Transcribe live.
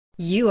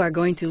You are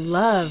going to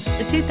love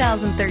the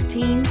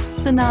 2013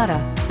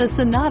 Sonata. The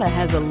Sonata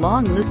has a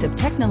long list of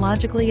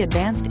technologically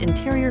advanced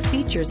interior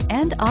features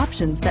and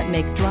options that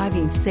make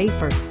driving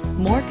safer,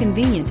 more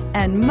convenient,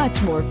 and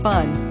much more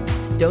fun.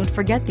 Don't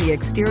forget the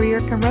exterior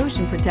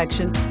corrosion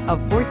protection, a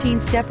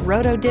 14-step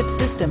roto-dip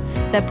system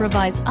that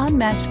provides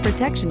unmatched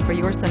protection for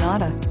your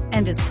Sonata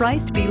and is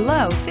priced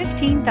below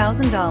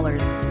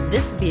 $15,000.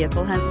 This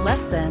vehicle has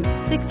less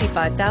than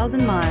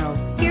 65,000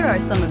 miles. Here are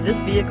some of this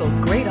vehicle's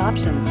great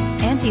options: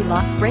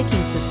 anti-lock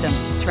braking system,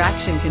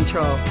 traction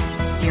control,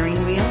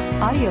 steering wheel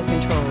audio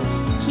controls,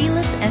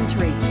 keyless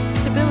entry,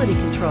 stability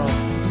control,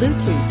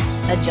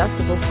 Bluetooth,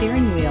 adjustable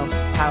steering wheel,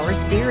 power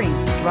steering,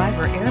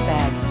 driver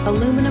airbag,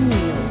 aluminum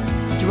wheels.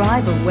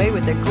 Drive away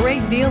with a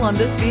great deal on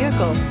this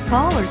vehicle.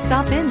 Call or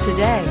stop in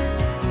today.